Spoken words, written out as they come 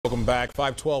Welcome back.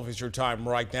 5:12 is your time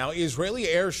right now. Israeli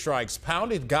airstrikes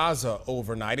pounded Gaza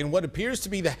overnight in what appears to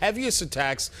be the heaviest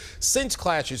attacks since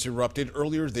clashes erupted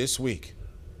earlier this week.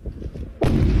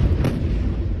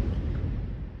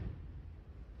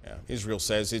 Israel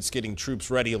says it's getting troops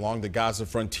ready along the Gaza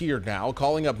frontier now,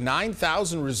 calling up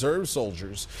 9,000 reserve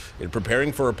soldiers and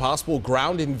preparing for a possible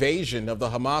ground invasion of the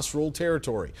Hamas-ruled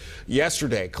territory.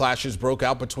 Yesterday, clashes broke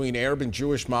out between Arab and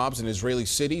Jewish mobs in Israeli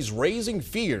cities, raising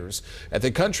fears that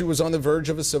the country was on the verge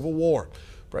of a civil war.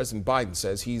 President Biden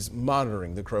says he's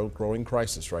monitoring the growing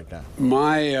crisis right now.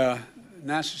 My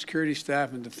national security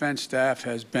staff and defense staff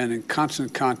has been in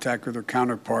constant contact with their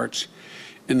counterparts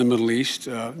in the Middle East,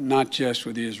 not just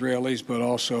with the Israelis, but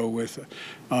also with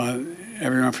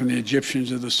everyone from the Egyptians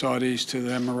to the Saudis to the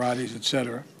Emiratis,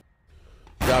 etc.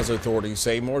 Gaza authorities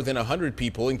say more than 100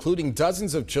 people, including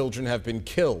dozens of children, have been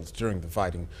killed during the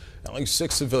fighting. At least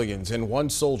 6 civilians and 1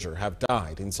 soldier have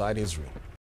died inside Israel.